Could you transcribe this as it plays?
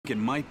It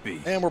might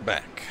be. And we're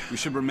back. We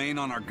should remain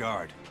on our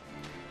guard.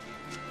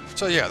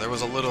 So yeah, there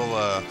was a little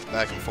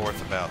back and forth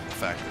about the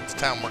fact that the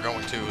town we're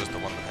going to is the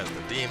one that has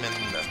the demon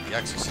that the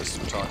exorcists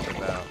were talking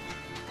about.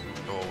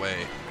 Go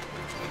away.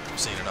 I've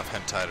seen enough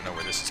hentai to know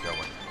where this is going.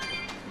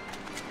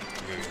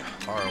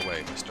 You are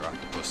away, Mr.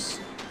 Octopus.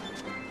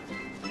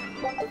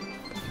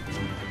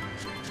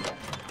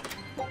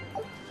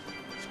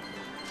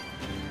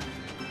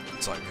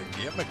 It's like, I'm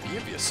gonna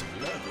give you some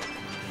love.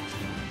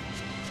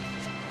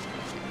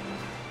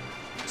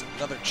 There's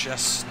another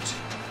chest.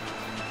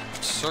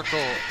 Circle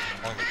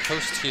along the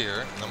coast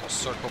here, and then we'll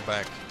circle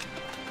back to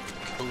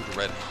the Code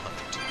Red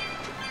Hunt.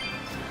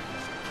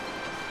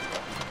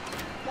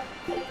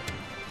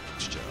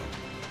 Let's go.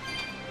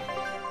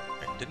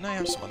 Wait, didn't I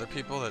have some other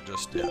people that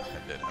just... Yeah,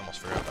 I did. I almost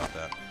forgot about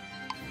that.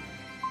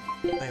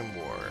 Flame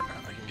Ward.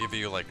 I can give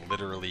you, like,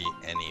 literally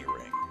any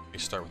ring. You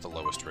start with the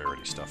lowest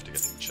rarity stuff to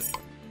get the chisel.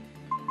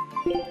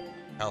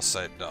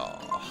 Outside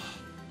Doll.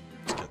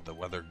 Let's get the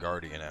Weather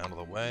Guardian out of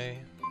the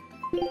way.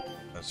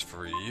 As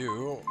for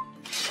you,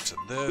 to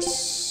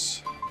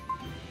this,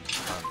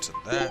 onto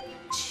that,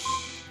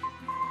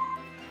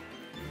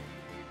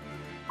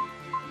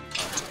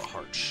 onto the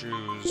hard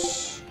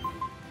shoes.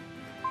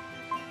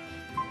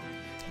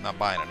 I'm not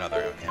buying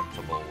another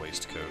ufotable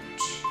waistcoat.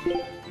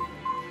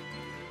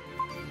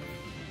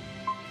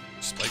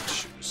 Spiked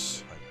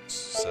shoes. Like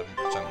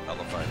 7%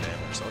 nullify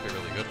damage. That'll be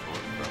really good for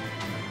it, bro.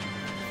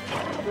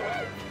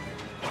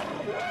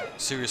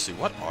 Seriously,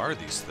 what are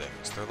these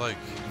things? They're like...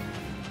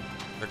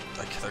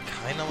 They're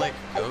kind of like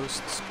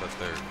ghosts, but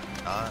they're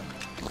not.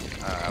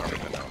 I don't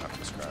even know how to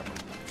describe them.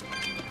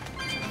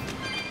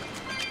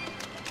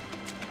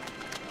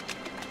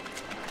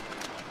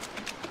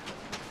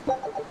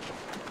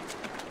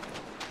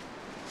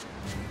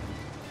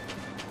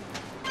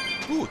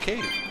 Ooh, a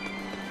cave.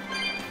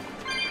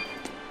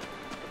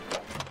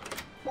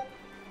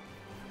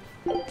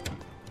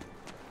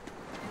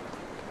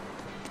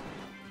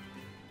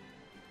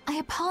 I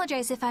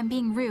apologize if I'm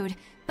being rude,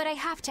 but I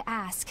have to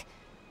ask.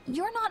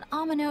 You're not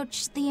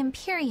Aminoch the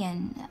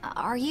Empyrean,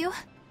 are you?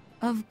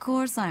 Of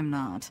course I'm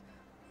not.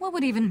 What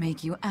would even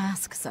make you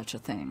ask such a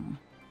thing?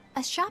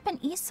 A shop in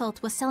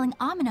Isolt was selling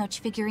Aminoch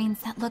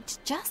figurines that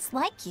looked just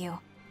like you.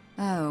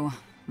 Oh,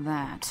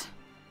 that.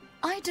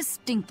 I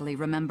distinctly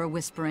remember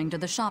whispering to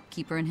the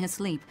shopkeeper in his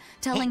sleep,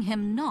 telling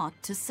him not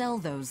to sell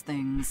those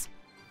things.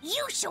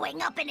 You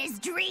showing up in his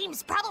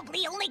dreams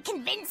probably only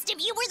convinced him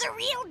you were the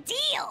real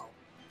deal.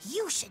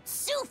 You should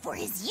sue for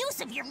his use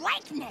of your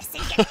likeness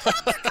and get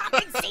proper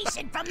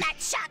compensation from that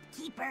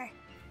shopkeeper.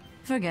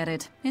 Forget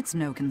it. It's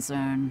no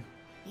concern.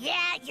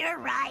 Yeah, you're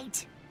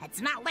right. It's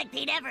not like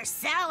they'd ever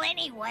sell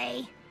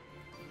anyway.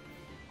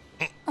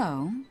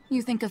 Oh,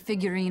 you think a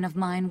figurine of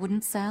mine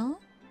wouldn't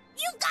sell?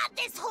 You've got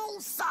this whole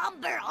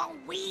somber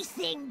ennui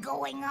thing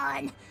going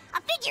on.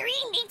 A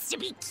figurine needs to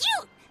be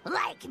cute,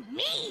 like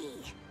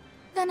me.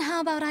 Then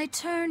how about I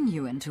turn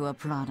you into a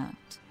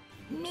product?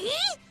 Me?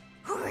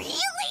 Really?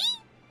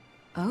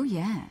 Oh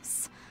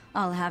yes.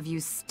 I'll have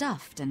you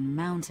stuffed and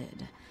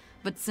mounted.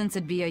 But since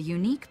it'd be a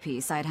unique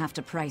piece, I'd have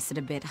to price it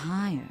a bit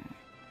higher.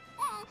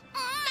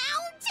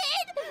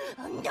 Mounted?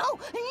 No,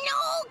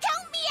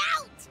 count me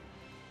out!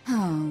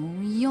 Oh,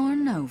 you're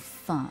no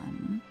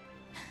fun.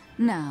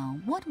 Now,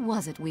 what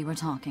was it we were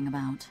talking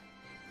about?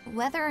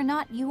 Whether or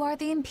not you are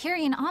the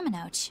Empyrean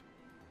Aminoch.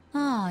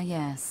 Ah,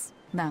 yes,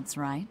 that's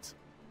right.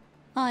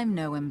 I'm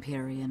no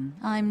Empyrean.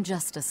 I'm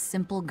just a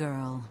simple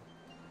girl.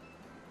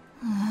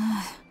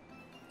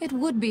 It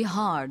would be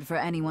hard for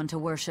anyone to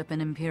worship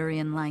an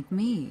Empyrean like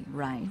me,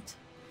 right?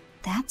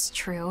 That's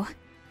true.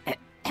 I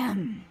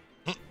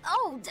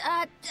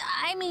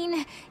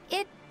mean,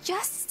 it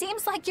just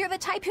seems like you're the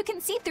type who can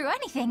see through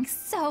anything,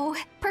 so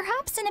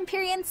perhaps an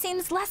Empyrean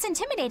seems less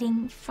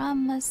intimidating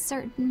from a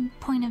certain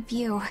point of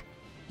view.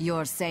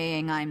 You're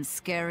saying I'm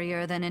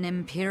scarier than an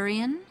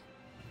Empyrean?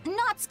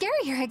 Not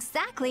scarier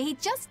exactly,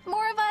 just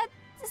more of a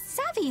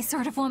savvy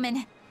sort of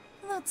woman.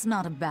 That's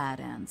not a bad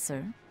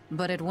answer,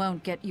 but it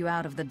won't get you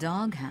out of the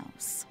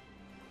doghouse.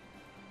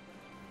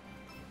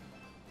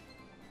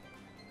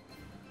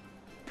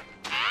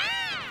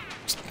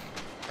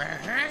 I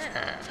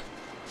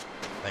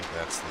think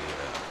that's the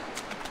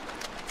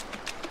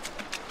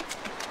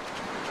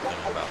thing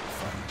about the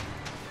fight.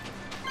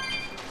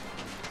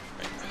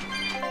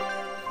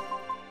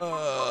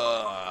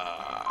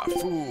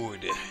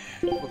 Food.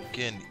 Cook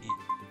and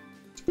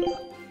eat.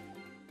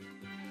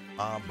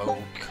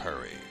 Abo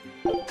curry.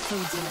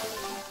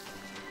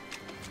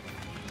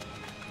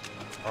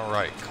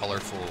 Alright,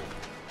 colorful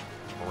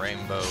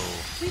rainbow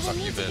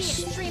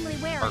succubus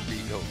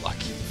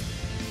happy-go-lucky.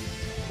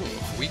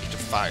 Weak to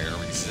fire,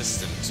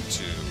 resistant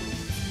to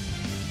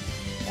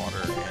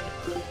water and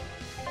earth.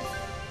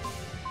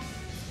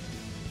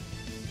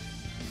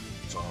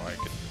 So I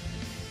could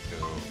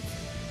go...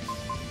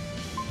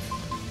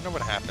 I know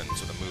what happens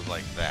with a move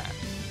like that.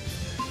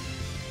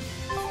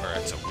 Where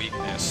it's a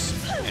weakness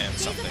and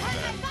something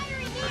that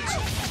hurts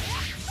it.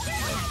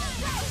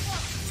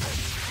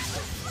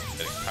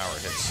 Getting power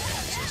hits and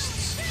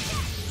resists.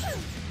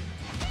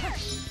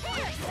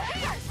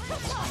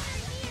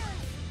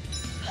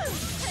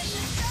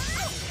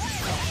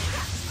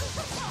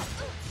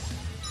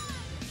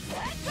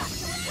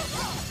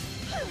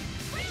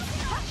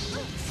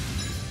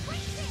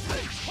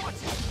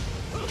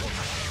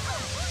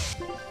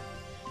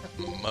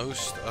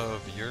 Most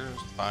of yours,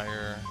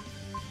 fire.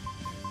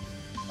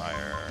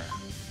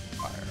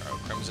 Oh,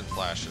 Crimson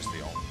Flash is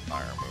the only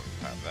fire move.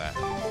 Have that.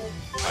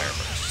 Fire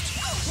Burst.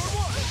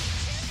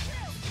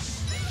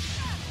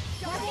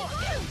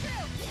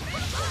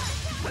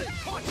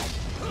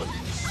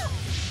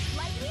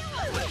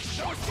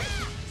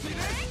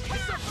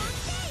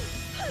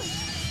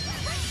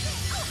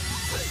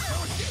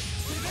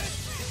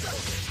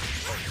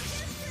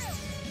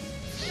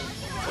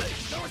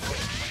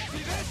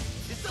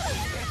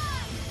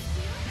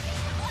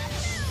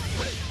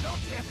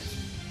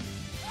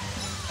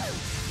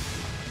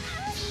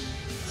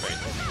 Wait.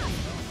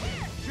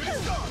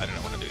 I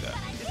didn't want to do that.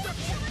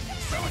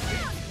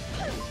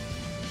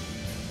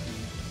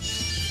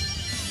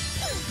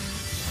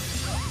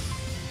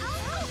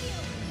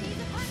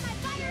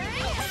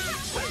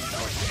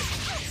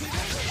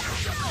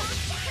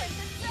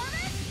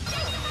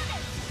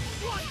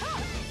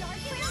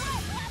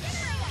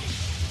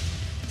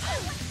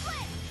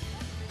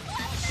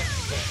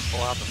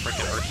 Pull out the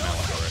freaking Earth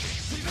Melon already.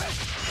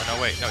 Oh,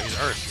 no, wait. No, he's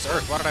Earth. He's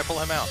Earth. Why did I pull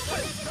him out?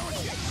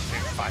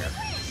 Fire.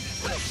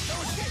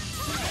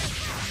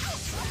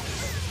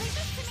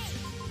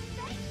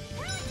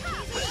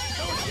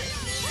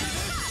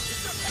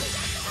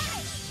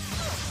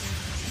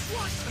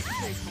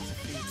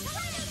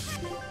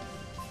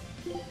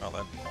 Oh,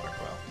 that didn't work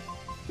well.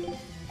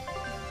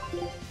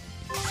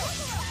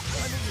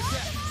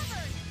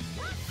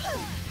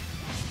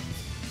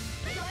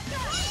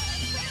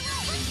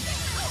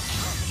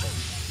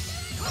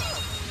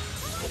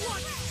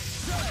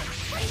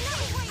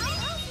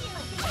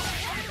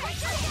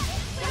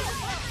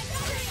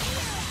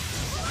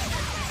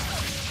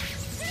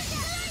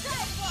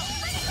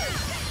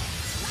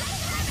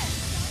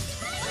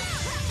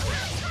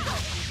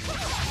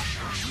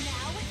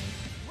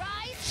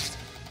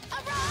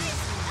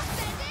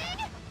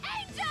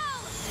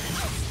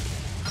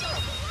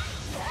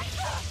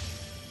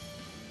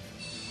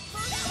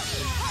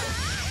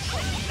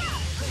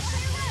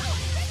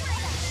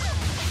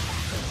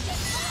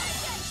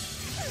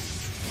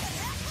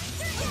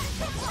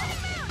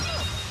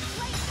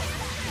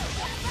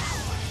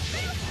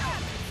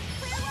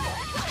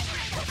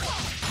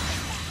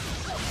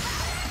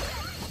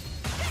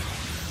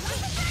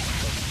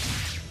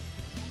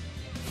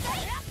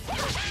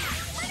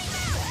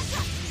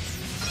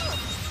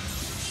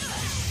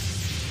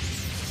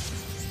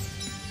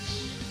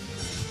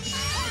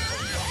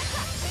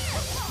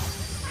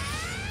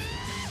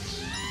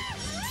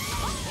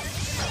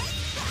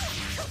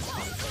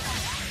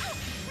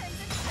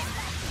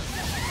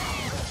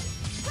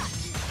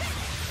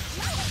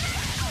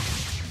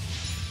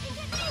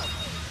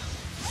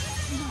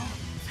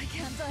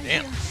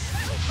 Damn.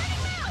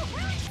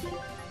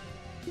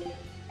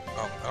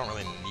 I don't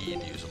really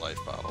need to use a life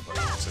bottle, but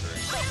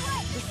considering.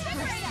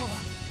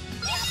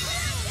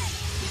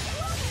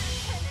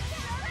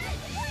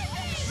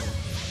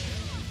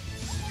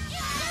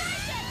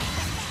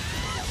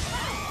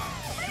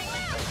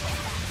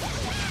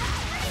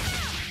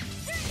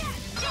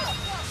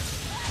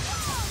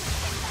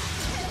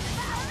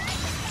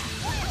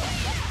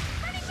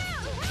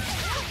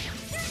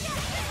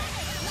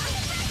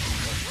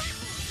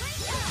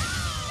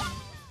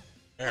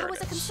 It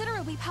was a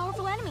considerably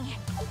powerful enemy.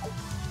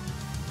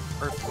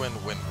 Earth,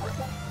 Wind, Wind Ring.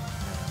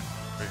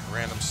 Very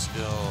random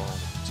skill.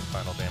 Some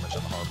final damage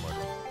on the hard mode.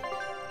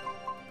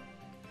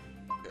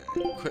 Okay,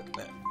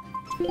 equipment.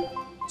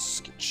 Let's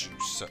get you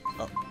set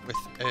up with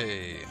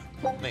a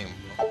name.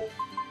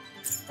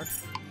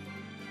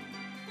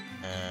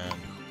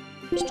 And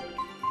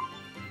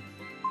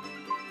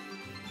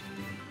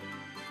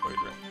Void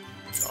Ring.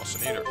 You also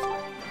need Earth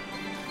Ring.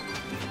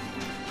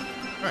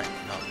 Alright,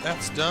 now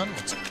that's done,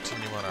 let's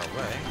continue on our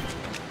way.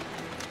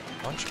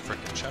 Bunch of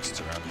frickin'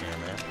 chests around here,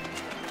 man.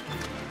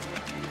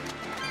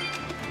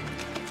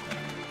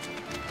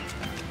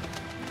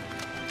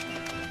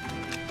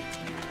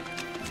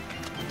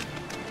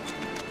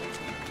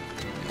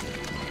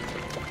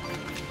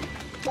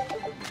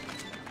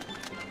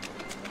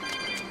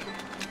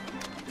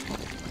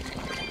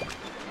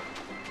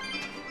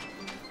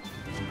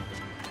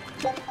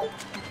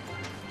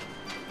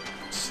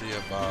 See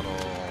a bottle.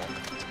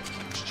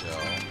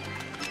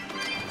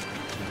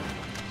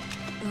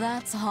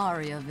 That's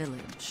Haria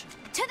Village.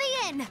 To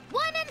the inn,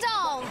 one and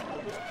all!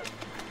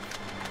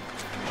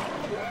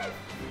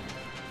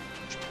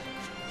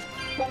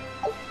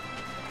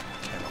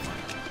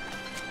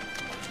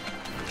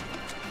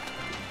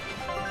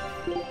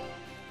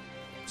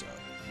 So,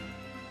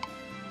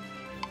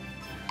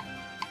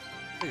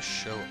 they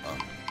show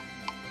up.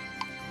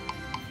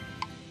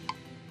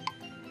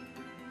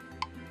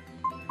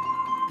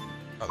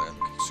 Oh, they're in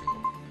the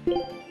consumable.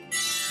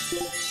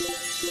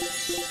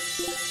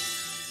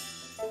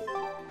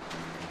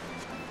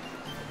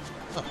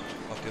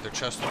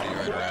 chest would be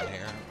right around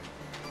here.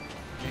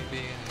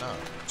 Maybe not.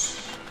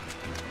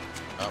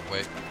 Oh,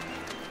 wait.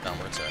 Down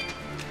where it's at.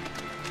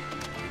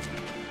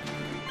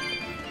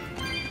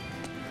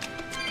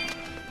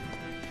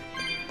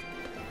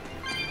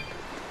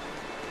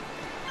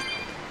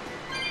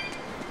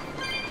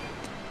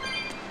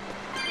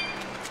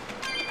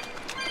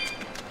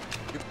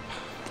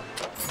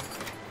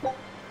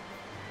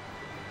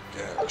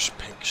 Gosh,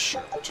 pink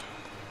shirt.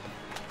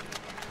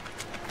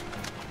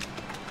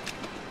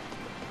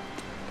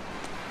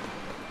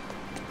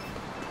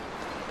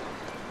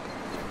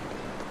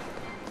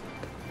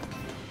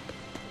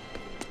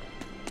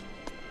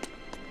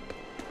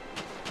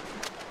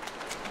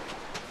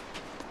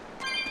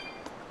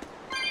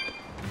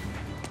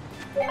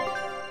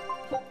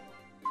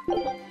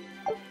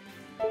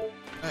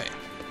 Hey.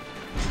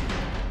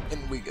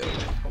 In we go.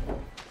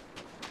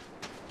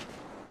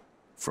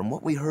 From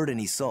what we heard in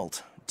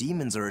Iseult,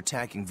 demons are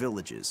attacking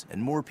villages,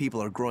 and more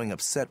people are growing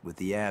upset with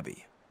the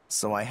Abbey.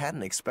 So I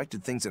hadn't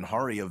expected things in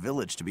Haria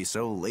village to be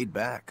so laid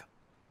back.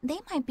 They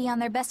might be on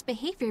their best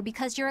behavior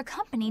because you're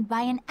accompanied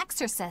by an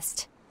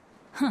exorcist.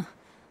 Huh.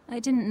 I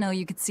didn't know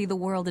you could see the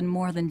world in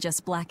more than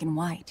just black and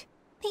white.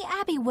 The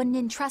Abbey wouldn't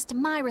entrust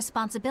my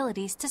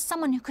responsibilities to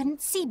someone who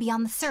couldn't see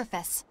beyond the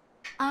surface.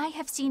 I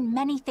have seen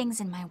many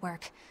things in my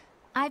work.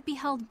 I've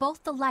beheld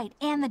both the light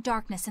and the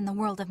darkness in the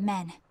world of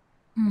men.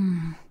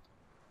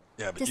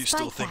 Yeah, but you Despite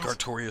still think that,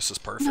 Artorias is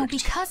perfect. No,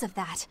 because of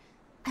that,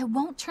 I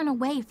won't turn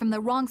away from the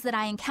wrongs that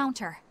I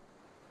encounter.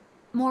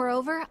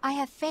 Moreover, I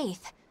have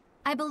faith.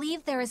 I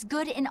believe there is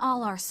good in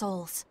all our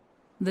souls.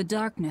 The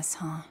darkness,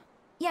 huh?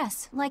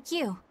 Yes, like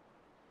you.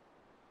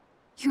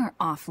 You're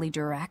awfully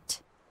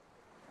direct.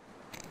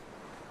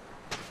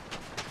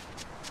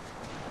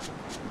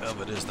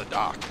 Velvet is the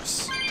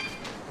darkness.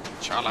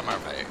 Charlie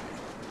Murphy.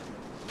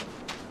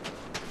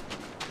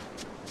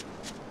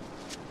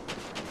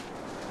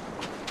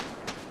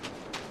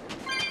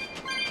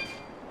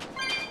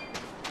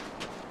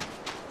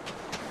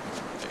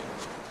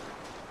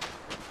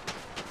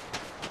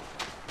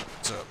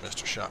 What's up,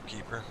 Mr.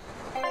 Shopkeeper?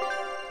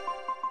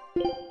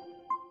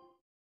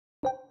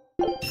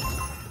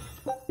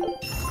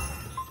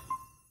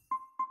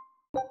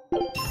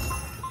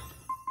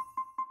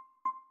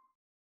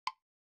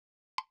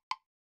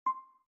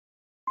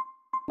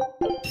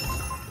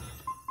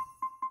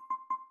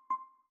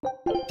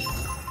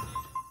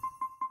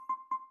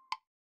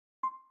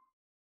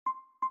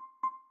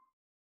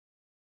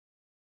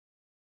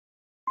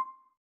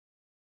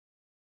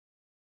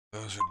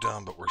 Those are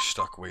done, but we're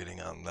stuck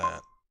waiting on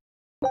that.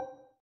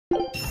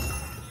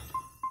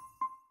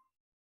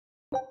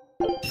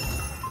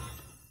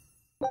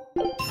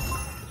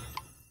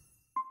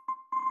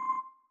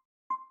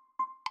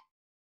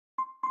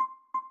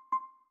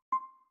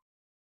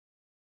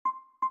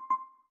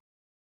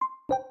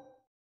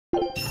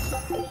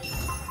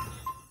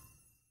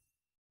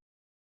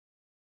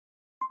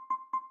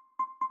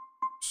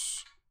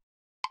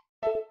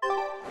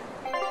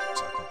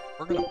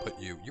 We're gonna put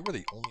you. You were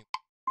the only.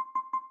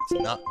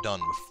 It's not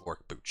done with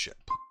fork boot shit.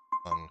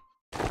 Put on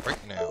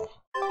right now.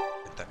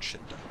 Get that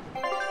shit done.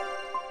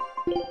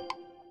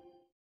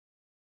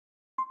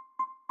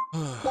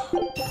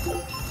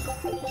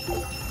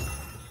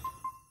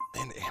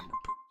 And amber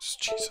boots.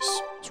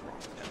 Jesus, what's wrong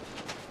with him?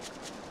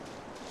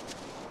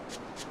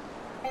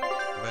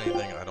 Have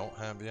anything I don't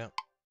have yet?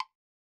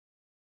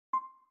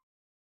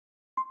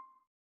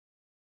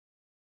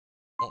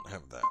 Don't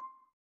have that.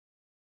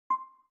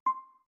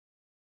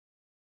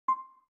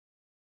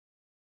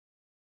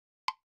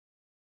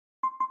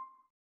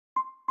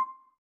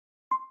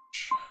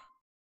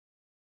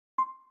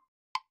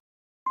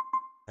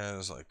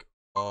 Has like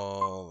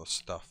all the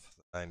stuff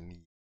that I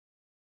need.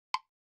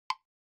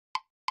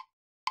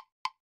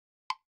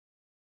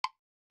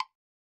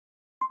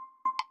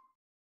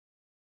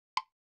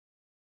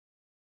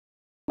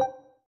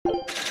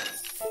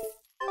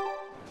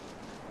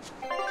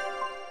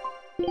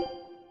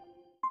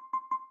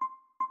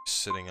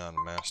 Sitting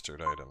on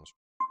mastered items.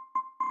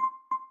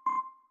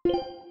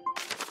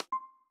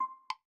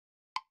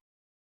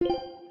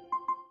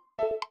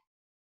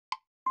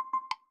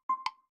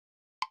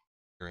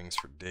 Earrings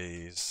for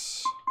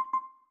days.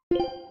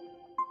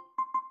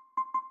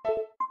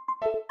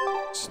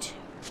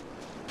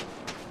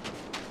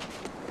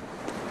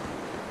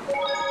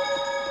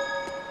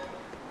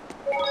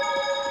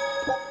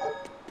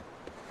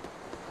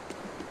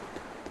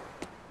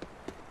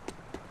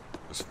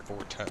 There's 4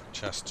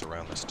 chests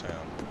around this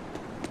town.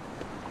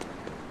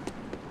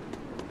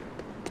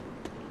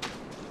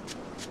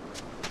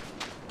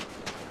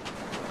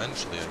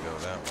 Eventually I go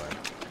that way.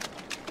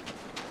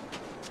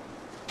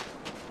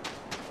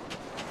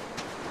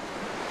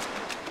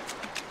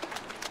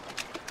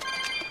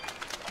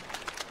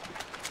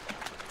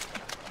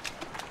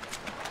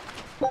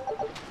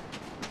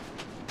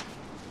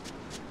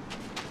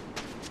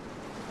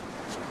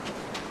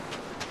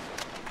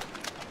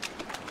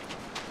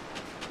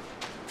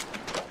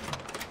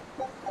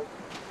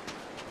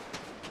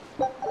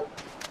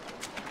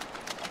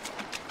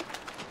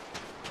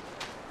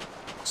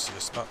 See a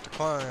spot to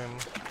climb.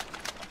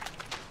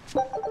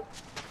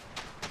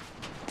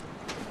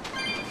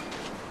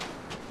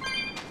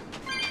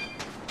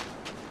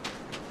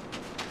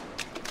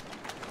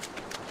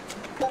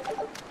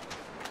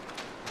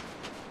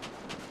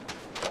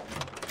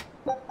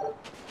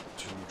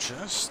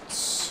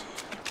 Chests.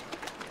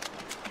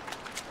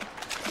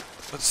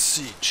 Let's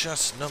see,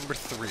 chest number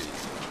 3.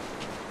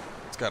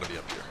 It's gotta be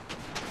up here.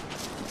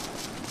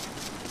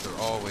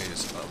 They're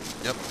always up.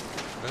 Yep,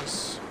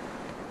 this.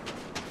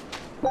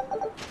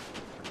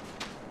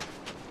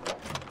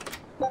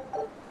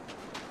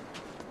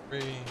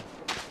 Three.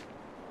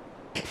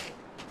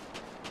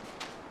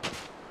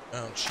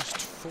 Now chest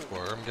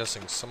 4, I'm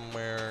guessing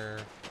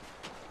somewhere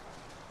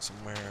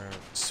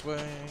this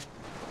way.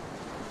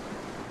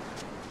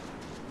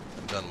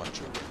 Done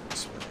much over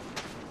this way.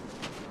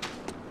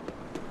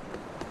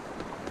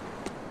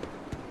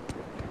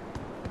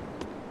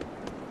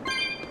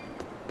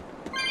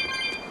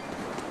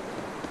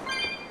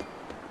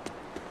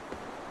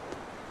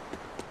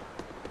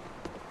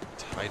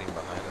 It's hiding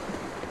behind it.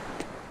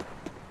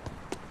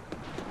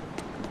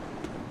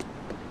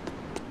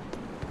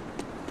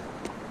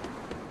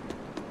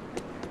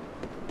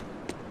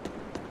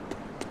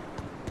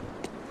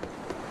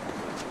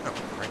 Oh,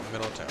 right in the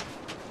middle of town.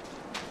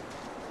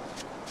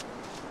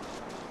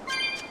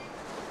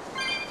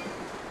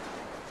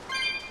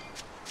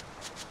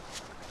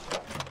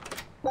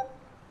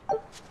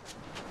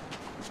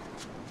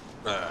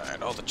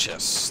 All the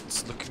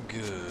chests looking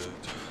good.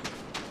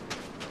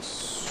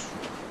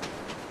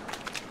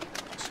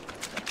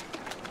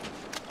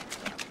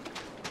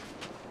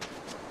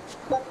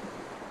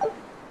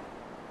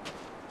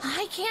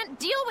 I can't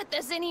deal with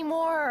this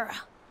anymore.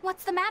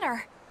 What's the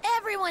matter?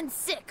 Everyone's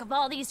sick of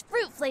all these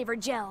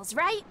fruit-flavored gels,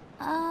 right?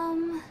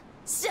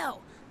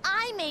 So,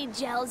 I made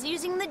gels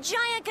using the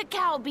giant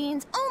cacao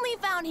beans only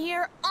found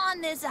here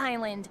on this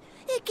island.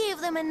 It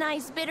gave them a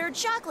nice bitter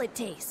chocolate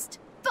taste.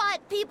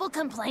 But people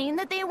complained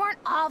that they weren't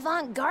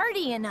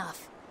avant-garde-y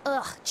enough.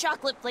 Ugh,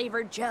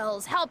 chocolate-flavored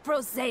gels, how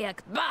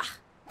prosaic, bah!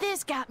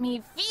 This got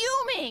me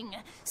fuming!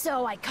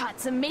 So I caught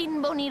some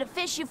maiden bonita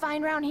fish you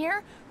find around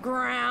here,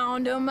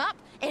 ground them up,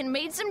 and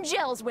made some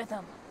gels with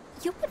them.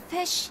 You put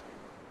fish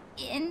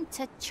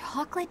into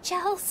chocolate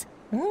gels?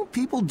 Well,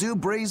 people do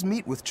braise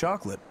meat with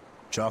chocolate.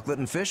 Chocolate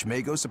and fish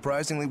may go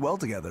surprisingly well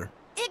together.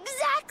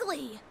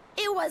 Exactly!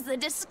 It was the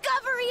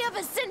discovery of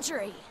a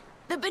century.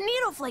 The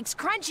bonito flakes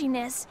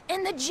crunchiness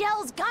and the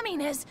gel's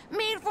gumminess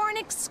made for an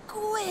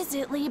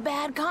exquisitely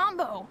bad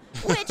combo,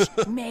 which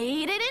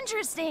made it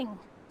interesting.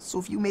 So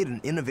if you made an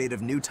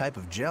innovative new type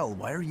of gel,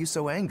 why are you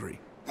so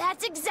angry?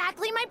 That's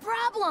exactly my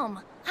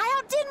problem. I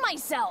outdid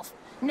myself.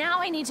 Now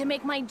I need to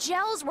make my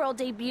Gels World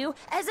debut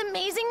as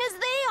amazing as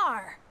they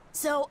are.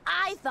 So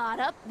I thought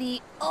up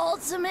the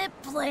ultimate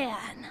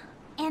plan.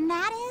 And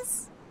that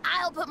is?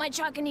 I'll put my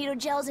Choconito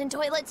gels in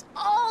toilets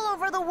all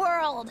over the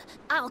world.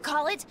 I'll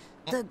call it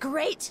the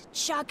Great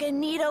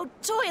Choconito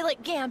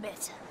Toilet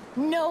Gambit.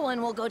 No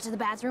one will go to the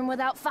bathroom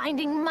without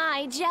finding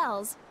my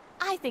gels.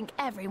 I think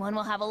everyone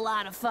will have a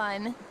lot of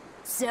fun.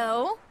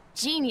 So,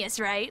 genius,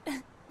 right?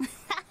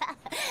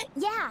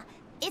 Yeah,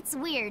 it's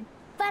weird,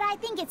 but I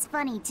think it's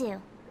funny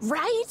too.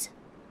 Right?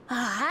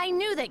 I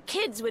knew that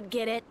kids would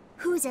get it.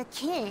 Who's a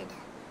kid?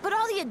 But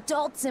all the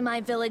adults in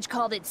my village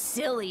called it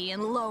silly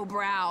and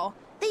lowbrow.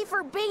 They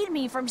forbade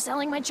me from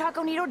selling my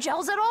Choconito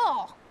gels at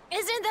all.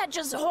 Isn't that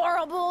just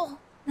horrible?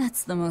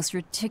 That's the most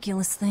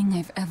ridiculous thing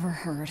I've ever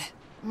heard.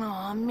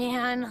 Aw,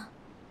 man.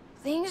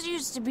 Things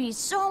used to be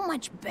so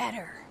much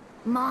better.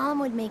 Mom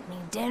would make me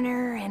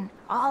dinner, and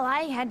all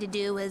I had to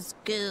do was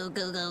goo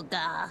goo goo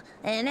ga,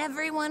 and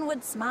everyone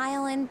would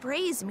smile and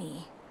praise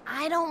me.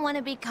 I don't want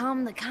to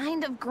become the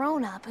kind of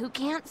grown-up who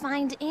can't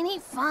find any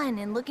fun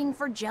in looking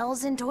for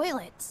gels in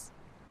toilets.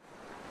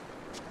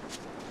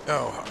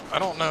 Oh, I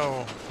don't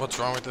know what's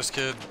wrong with this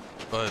kid,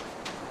 but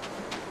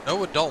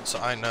no adults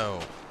I know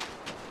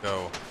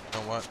go, you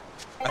know what?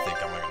 I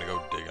think I'm gonna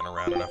go digging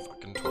around in a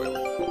fucking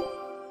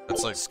toilet.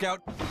 That's like,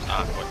 Scout.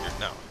 not what you're,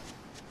 no.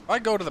 If I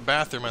go to the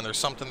bathroom and there's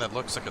something that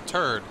looks like a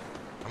turd,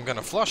 I'm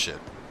gonna flush it.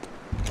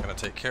 I'm gonna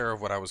take care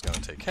of what I was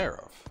gonna take care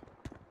of.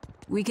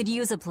 We could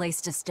use a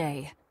place to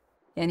stay.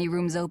 Any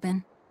rooms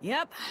open?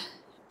 Yep.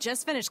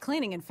 Just finished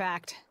cleaning, in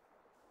fact.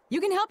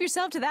 You can help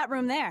yourself to that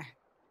room there.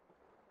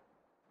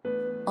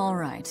 All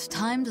right,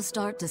 time to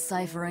start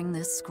deciphering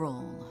this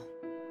scroll.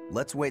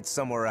 Let's wait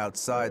somewhere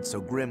outside so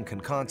Grim can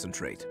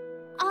concentrate.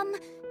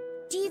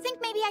 Do you think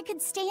maybe I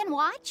could stay and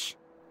watch?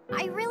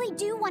 I really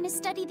do want to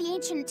study the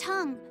ancient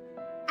tongue.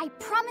 I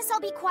promise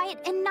I'll be quiet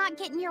and not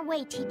get in your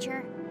way,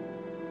 teacher.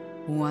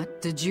 What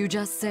did you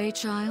just say,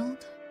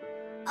 child?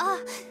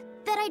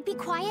 That I'd be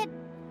quiet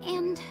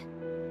and...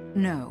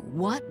 No,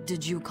 what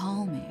did you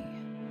call me?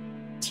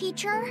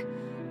 Teacher?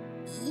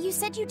 You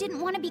said you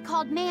didn't want to be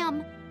called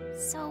ma'am,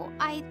 so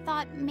I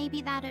thought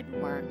maybe that'd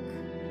work.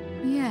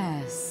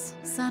 Yes,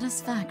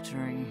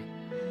 satisfactory.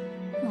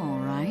 All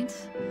right,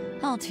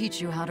 I'll teach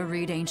you how to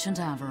read Ancient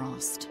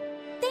Avarost.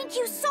 Thank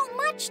you so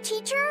much,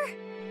 teacher!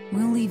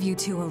 We'll leave you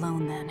two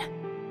alone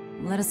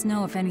then. Let us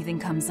know if anything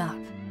comes up.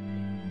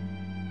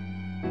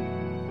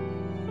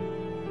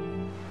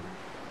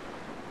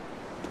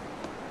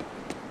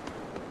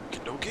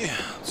 Okay,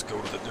 let's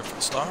go to the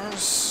different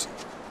stars.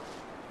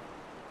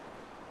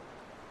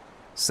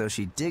 So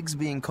she digs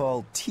being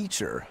called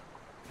teacher.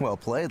 Well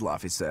played,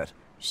 Laphicet.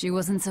 She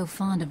wasn't so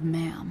fond of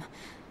ma'am,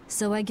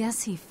 so I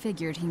guess he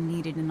figured he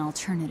needed an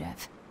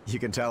alternative. You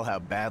can tell how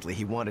badly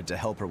he wanted to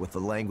help her with the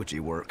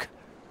languagey work.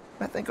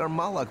 I think our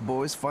Malak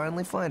boy's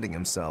finally finding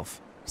himself.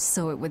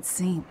 So it would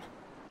seem.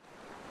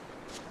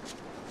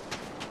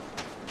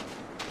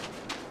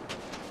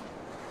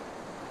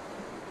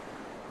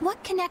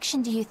 What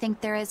connection do you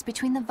think there is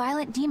between the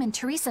violent demon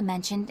Teresa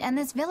mentioned and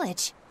this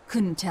village?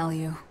 Couldn't tell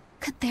you.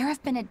 Could there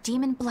have been a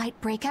demon blight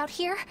breakout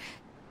here?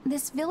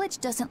 This village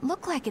doesn't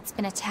look like it's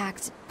been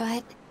attacked,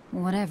 but...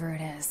 Whatever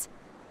it is.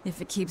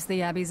 If it keeps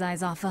the Abbey's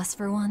eyes off us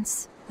for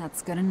once,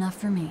 that's good enough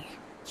for me.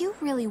 You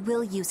really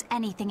will use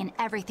anything and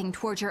everything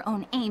towards your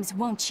own aims,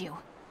 won't you?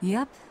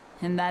 Yep,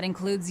 and that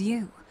includes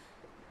you.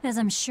 As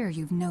I'm sure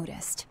you've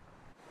noticed.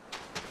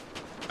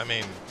 I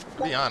mean,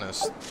 to be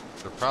honest,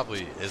 there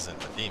probably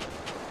isn't a demon.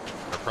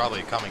 They're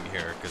probably coming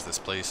here because this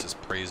place is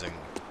praising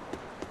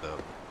the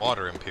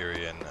water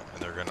Empyrean, and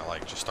they're gonna,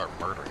 like, just start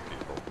murdering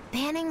people.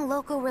 Banning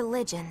local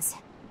religions.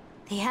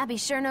 The Abbey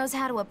sure knows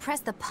how to oppress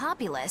the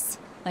populace.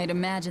 I'd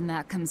imagine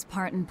that comes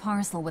part and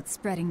parcel with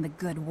spreading the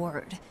good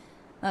word.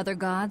 Other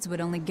gods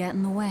would only get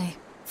in the way.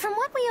 From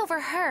what we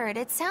overheard,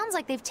 it sounds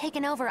like they've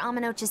taken over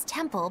Amenoch's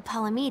temple,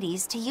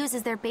 Palamedes, to use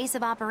as their base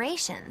of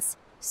operations.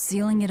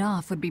 Sealing it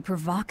off would be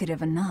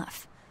provocative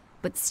enough,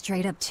 but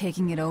straight up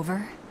taking it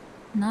over?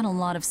 Not a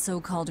lot of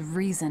so-called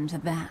reason to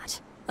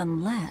that.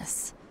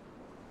 Unless...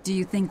 Do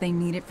you think they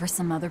need it for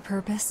some other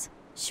purpose?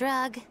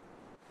 Shrug.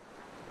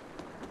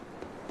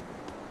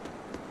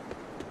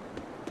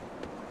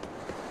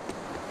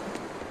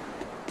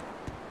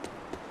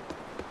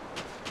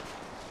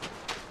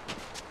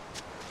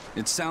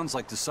 It sounds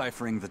like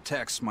deciphering the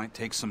text might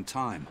take some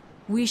time.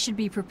 We should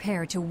be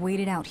prepared to wait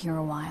it out here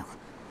a while.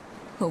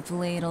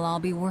 Hopefully it'll all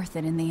be worth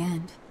it in the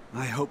end.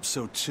 I hope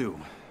so too.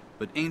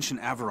 But ancient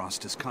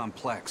Avarost is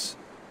complex.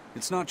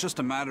 It's not just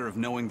a matter of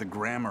knowing the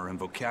grammar and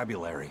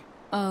vocabulary.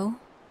 Oh?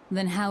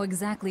 Then how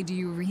exactly do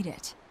you read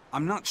it?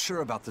 I'm not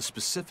sure about the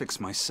specifics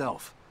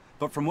myself,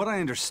 but from what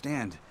I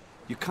understand,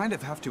 you kind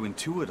of have to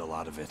intuit a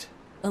lot of it.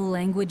 A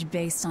language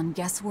based on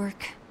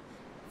guesswork?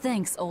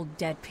 Thanks, old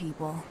dead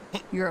people.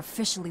 You're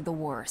officially the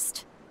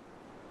worst.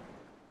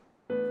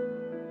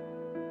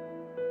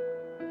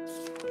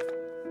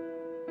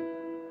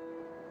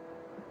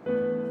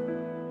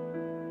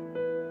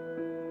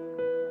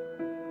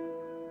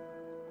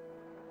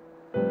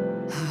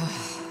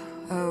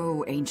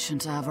 Oh,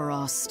 ancient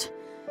Avarost.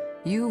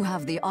 You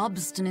have the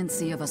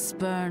obstinacy of a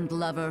spurned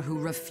lover who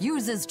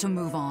refuses to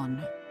move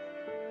on.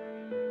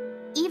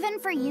 Even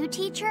for you,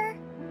 teacher?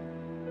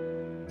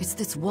 It's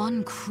this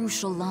one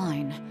crucial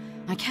line.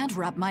 I can't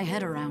wrap my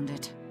head around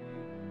it.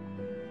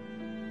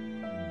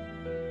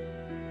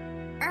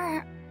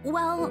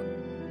 Well,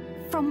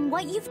 from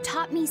what you've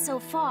taught me so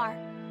far,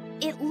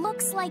 it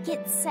looks like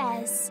it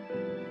says...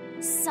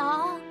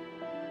 Saw,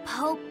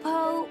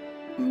 Popo,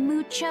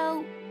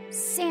 Mucho,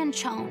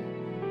 Sanchon.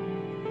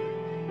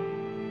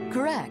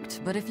 Correct,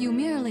 but if you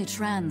merely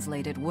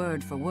translate it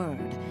word for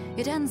word,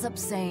 it ends up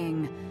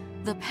saying,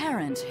 the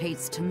parent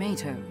hates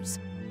tomatoes,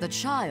 the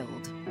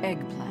child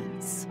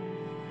eggplants.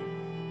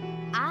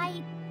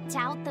 I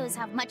doubt those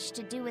have much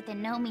to do with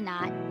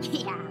Inominat.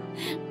 Yeah.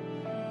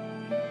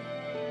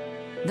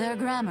 Their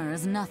grammar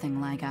is nothing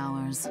like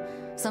ours.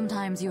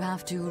 Sometimes you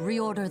have to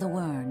reorder the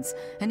words,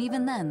 and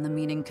even then the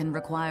meaning can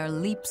require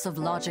leaps of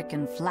logic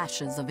and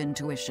flashes of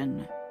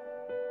intuition.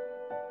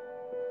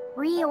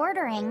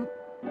 Reordering?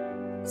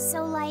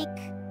 So like...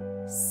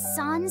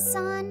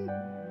 San-san,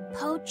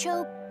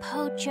 Pocho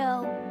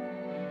Pocho,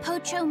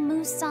 Pocho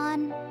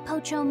Musan,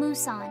 Pocho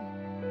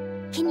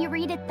Musan. Can you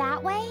read it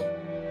that way?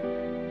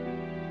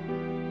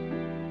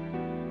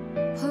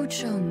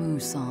 Pocho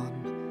Musan.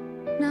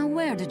 Now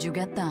where did you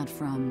get that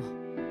from?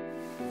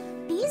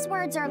 These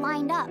words are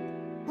lined up,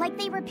 like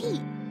they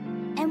repeat.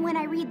 And when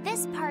I read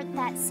this part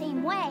that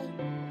same way,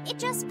 it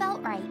just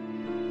felt right.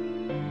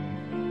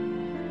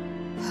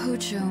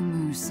 Pocho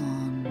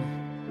Musan.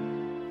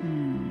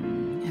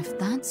 If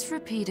that's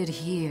repeated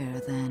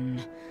here,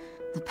 then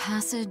the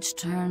passage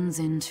turns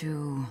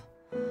into...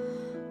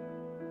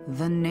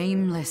 the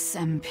Nameless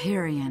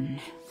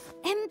Empyrean.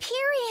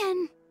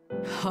 Empyrean!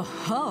 Ho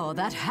ho,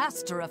 that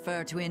has to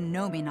refer to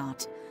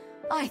Inominat.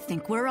 I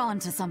think we're on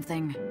to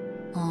something.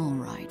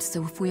 Alright,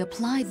 so if we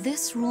apply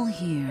this rule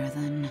here,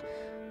 then...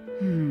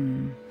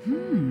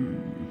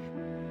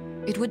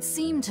 It would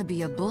seem to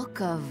be a book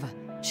of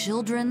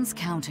children's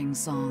counting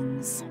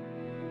songs.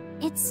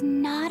 It's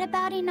not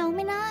about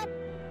Inominat?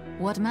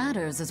 What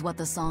matters is what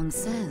the song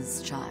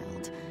says,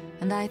 child.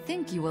 And I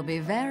think you will be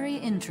very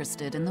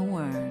interested in the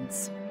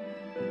words.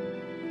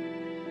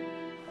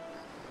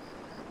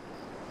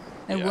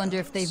 I wonder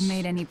if they've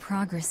made any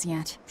progress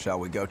yet. Shall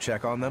we go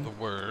check on them? The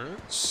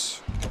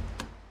words.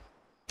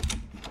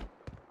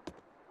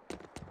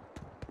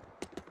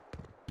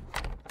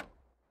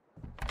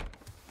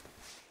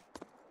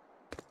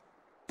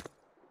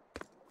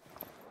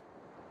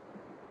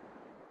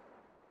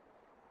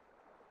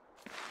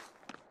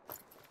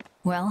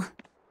 Well,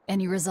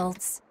 any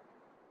results?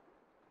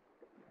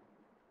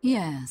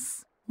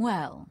 Yes.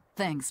 Well,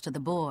 thanks to the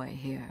boy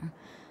here.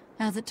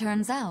 As it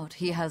turns out,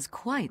 he has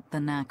quite the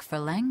knack for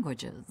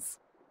languages.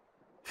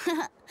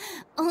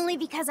 Only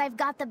because I've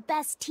got the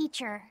best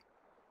teacher.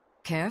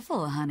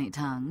 Careful, honey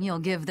tongue. You'll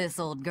give this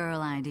old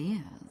girl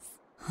ideas.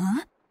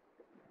 Huh?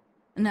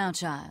 Now,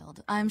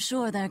 child, I'm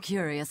sure they're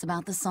curious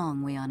about the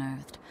song we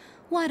unearthed.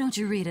 Why don't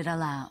you read it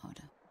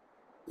aloud?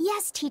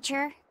 Yes,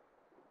 teacher.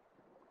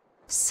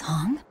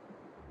 Song?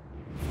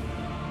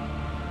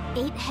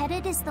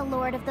 8-headed is the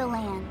lord of the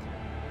land,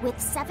 with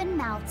 7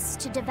 mouths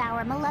to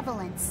devour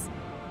malevolence.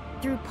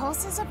 Through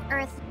pulses of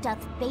earth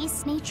doth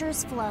base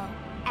nature's flow,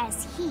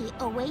 as he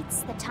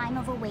awaits the time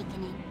of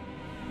awakening.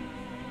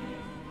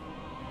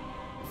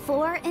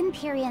 4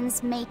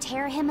 Empyreans may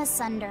tear him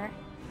asunder,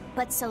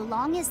 but so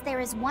long as there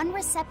is one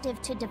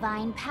receptive to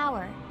divine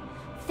power,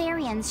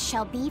 Therians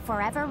shall be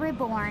forever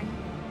reborn,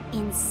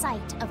 in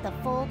sight of the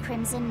full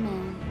crimson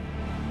moon.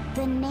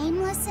 The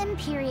Nameless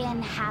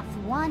Empyrean hath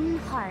one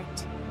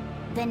heart.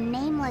 The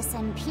Nameless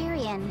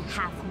Empyrean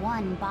hath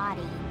one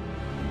body.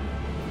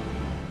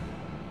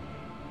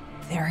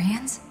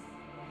 Therians?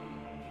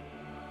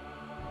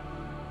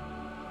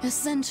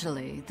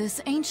 Essentially, this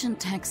ancient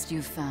text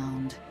you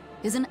found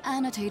is an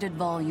annotated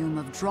volume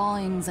of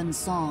drawings and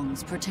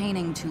songs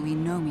pertaining to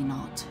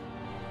Inominat.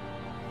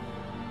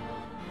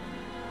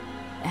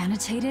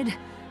 Annotated?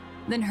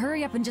 Then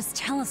hurry up and just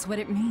tell us what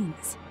it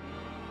means.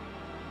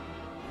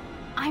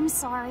 I'm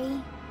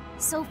sorry.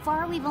 So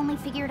far, we've only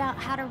figured out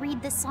how to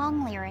read the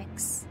song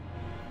lyrics.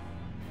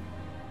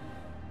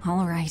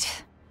 All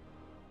right.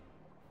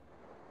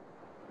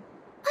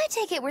 I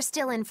take it we're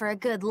still in for a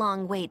good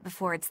long wait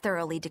before it's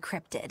thoroughly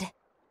decrypted.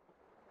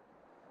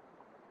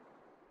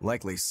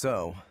 Likely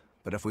so,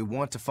 but if we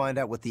want to find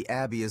out what the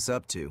Abbey is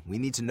up to, we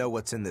need to know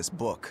what's in this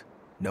book,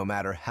 no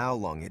matter how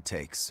long it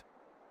takes.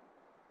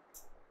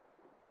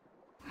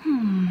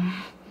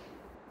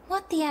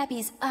 What the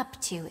Abbey's up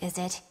to, is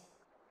it?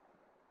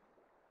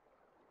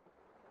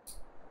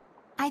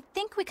 I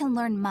think we can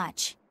learn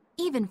much,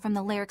 even from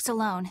the lyrics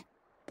alone.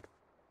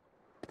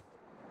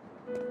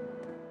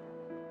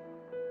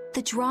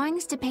 The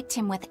drawings depict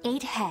him with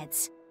 8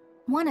 heads.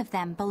 One of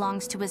them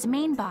belongs to his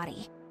main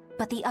body,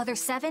 but the other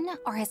 7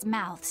 are his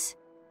mouths.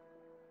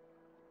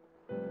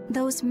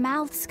 Those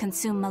mouths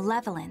consume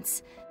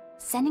malevolence,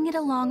 sending it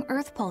along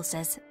Earth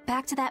pulses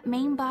back to that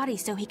main body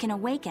so he can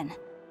awaken.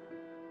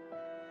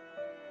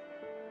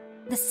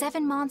 The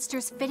 7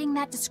 monsters fitting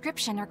that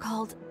description are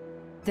called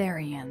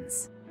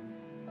Therians.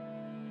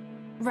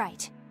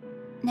 Right.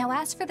 Now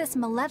as for this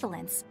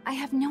malevolence, I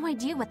have no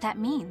idea what that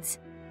means.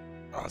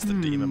 Oh, it's the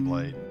demon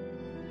blade.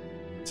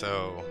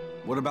 So...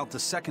 What about the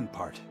second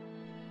part?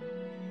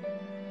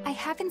 I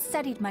haven't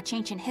studied much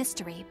ancient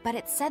history, but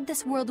it said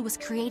this world was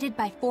created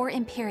by 4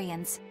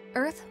 Empyreans: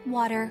 Earth,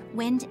 Water,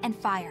 Wind, and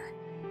Fire.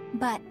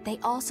 But they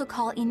also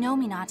call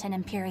Inominat an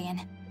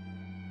Empyrean.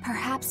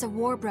 Perhaps a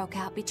war broke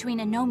out between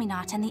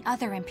Inominat and the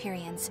other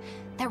Empyreans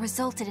that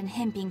resulted in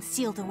him being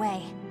sealed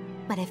away.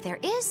 But if there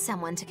is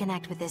someone to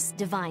connect with this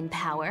divine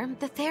power,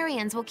 the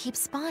Therians will keep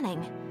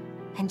spawning.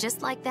 And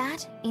just like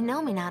that,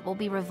 Inominat will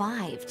be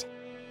revived.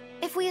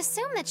 If we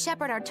assume that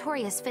Shepherd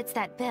Artorius fits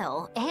that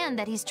bill, and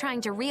that he's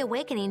trying to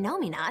reawaken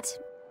Inominat,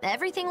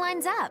 everything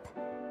lines up.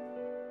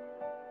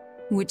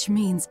 Which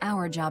means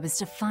our job is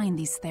to find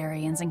these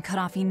Therians and cut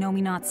off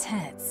Inominat's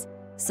heads,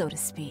 so to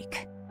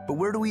speak. But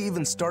where do we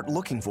even start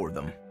looking for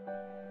them?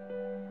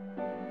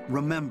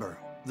 Remember,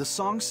 the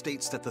song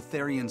states that the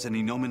Therians and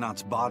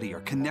Inominat's body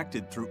are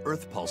connected through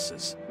Earth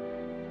pulses.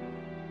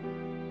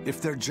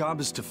 If their job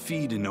is to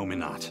feed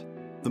Inominat,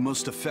 the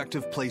most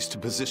effective place to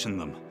position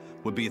them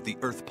would be at the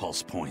Earth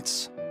pulse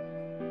points.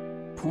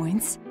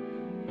 Points?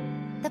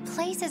 The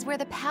place is where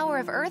the power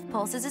of Earth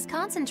pulses is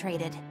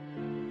concentrated.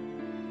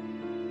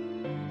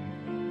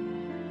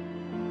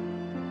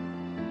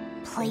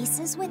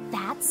 Places with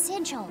that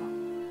sigil.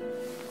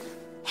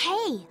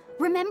 Hey,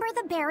 remember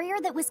the barrier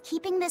that was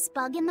keeping this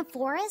bug in the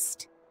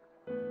forest?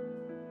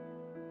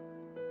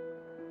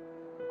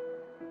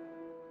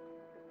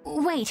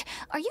 Wait,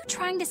 are you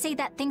trying to say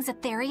that thing's a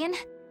Therian?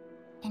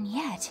 And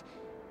yet,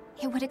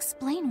 it would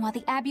explain why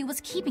the Abbey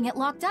was keeping it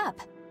locked up.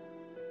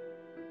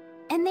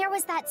 And there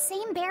was that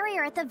same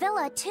barrier at the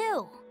villa,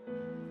 too.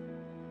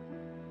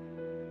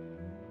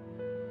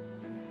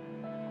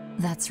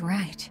 That's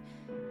right.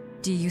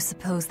 Do you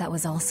suppose that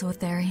was also a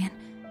Therian?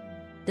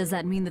 Does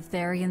that mean the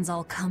Therians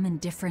all come in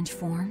different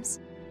forms?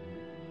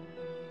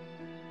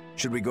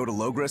 Should we go to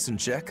Logres and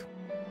check?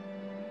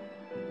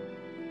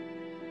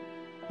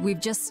 We've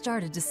just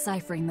started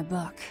deciphering the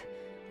book.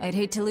 I'd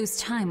hate to lose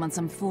time on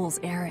some fool's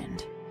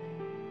errand.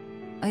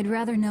 I'd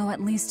rather know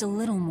at least a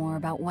little more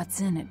about what's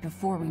in it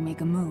before we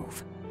make a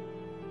move.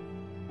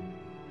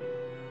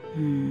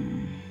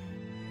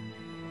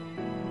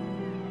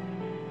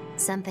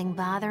 Something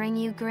bothering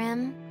you,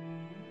 Grim?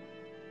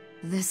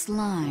 This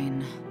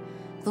line,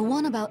 the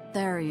one about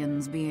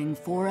Therians being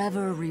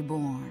forever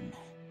reborn.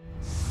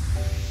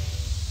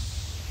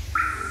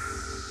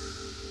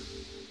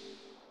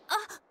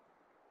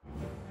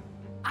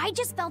 I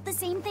just felt the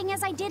same thing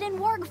as I did in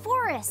Warg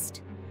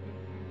Forest.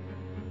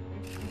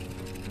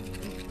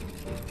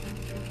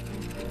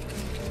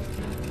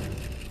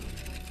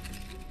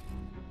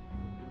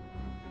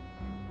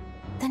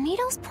 The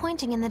needle's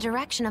pointing in the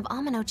direction of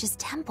Aminoch's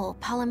temple,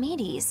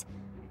 Palamedes.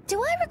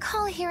 Do I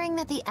recall hearing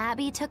that the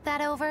Abbey took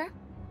that over?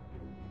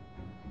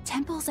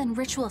 Temples and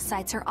ritual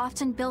sites are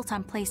often built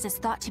on places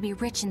thought to be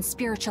rich in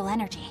spiritual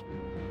energy.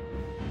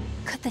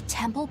 Could the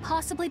temple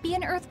possibly be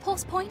an Earth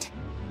Pulse point?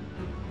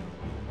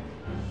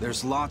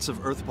 There's lots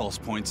of Earth Pulse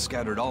points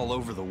scattered all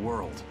over the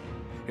world.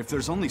 If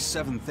there's only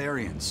 7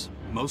 Therians,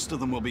 most of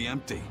them will be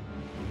empty.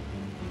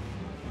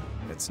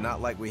 It's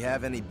not like we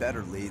have any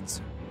better leads.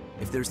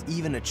 If there's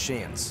even a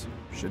chance,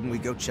 shouldn't we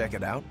go check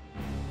it out?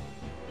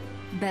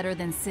 Better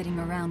than sitting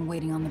around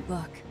waiting on the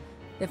book.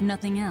 If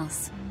nothing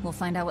else, we'll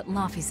find out what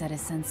Laphicet is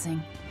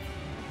sensing.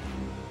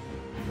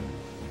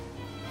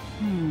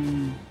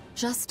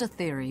 Just a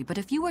theory, but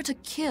if you were to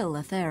kill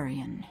a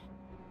Therian...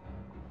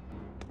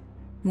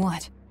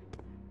 What?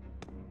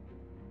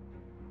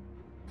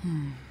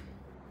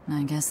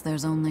 I guess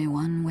there's only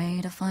one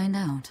way to find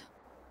out.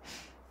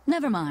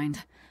 Never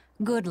mind.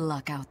 Good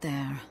luck out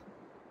there.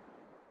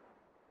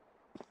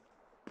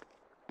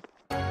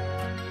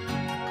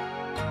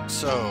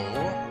 So...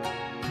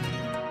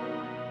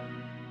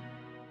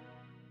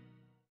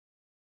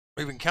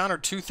 we've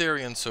encountered 2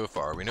 Therians so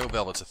far. We know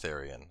Velvet's a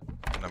Therian.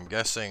 And I'm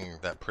guessing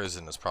that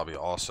prison is probably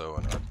also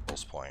an Earth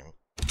Pulse point.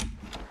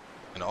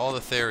 And all the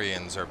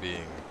Therians are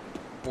being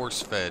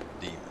force-fed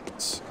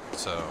demons.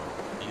 So,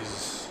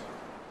 he's...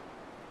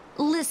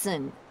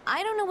 Listen,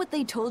 I don't know what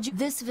they told you.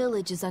 This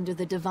village is under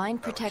the divine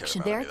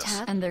protection. They're this.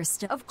 attacked, And they're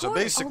still... of So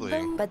course, basically-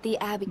 although, but the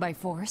Abbey by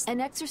force?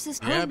 an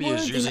exorcist. The Abbey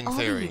is using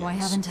Why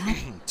haven't I?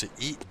 Therians to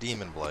eat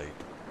Demon Blight.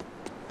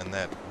 And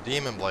that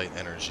Demon Blight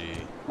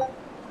energy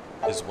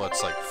is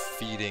what's like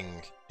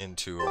feeding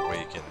into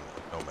awaken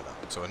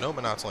Inominat. So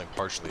Inominat's only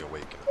partially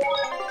awakened.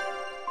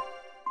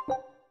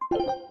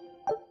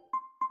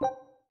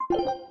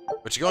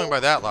 But going by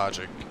that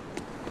logic,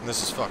 and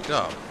this is fucked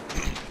up,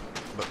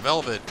 but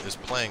Velvet is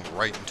playing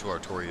right into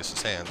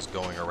Artorias' hands,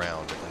 going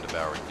around and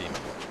devouring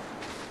Demon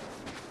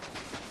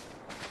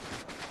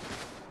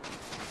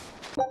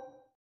Blight.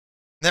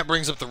 That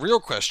brings up the real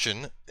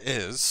question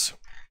is,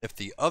 if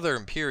the other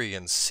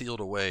Empyreans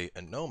sealed away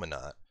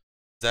Inominat,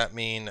 does that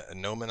mean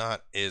Inominat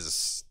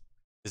is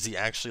he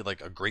actually like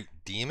a great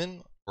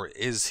demon, or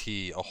is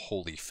he a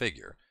holy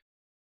figure?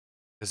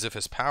 Because if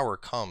his power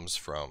comes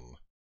from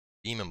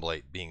Demon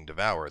Blight being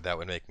devoured, that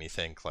would make me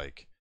think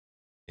like,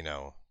 you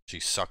know,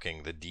 she's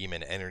sucking the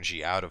demon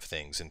energy out of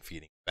things and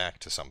feeding back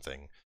to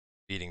something.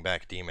 Feeding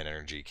back demon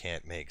energy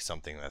can't make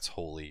something that's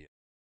holy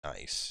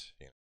nice.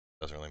 You know,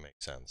 doesn't really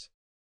make sense.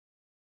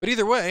 But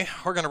either way,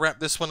 we're going to wrap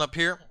this one up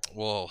here.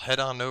 We'll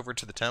head on over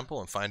to the temple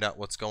and find out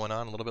what's going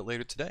on a little bit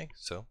later today.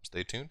 So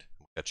stay tuned.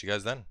 We'll catch you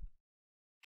guys then.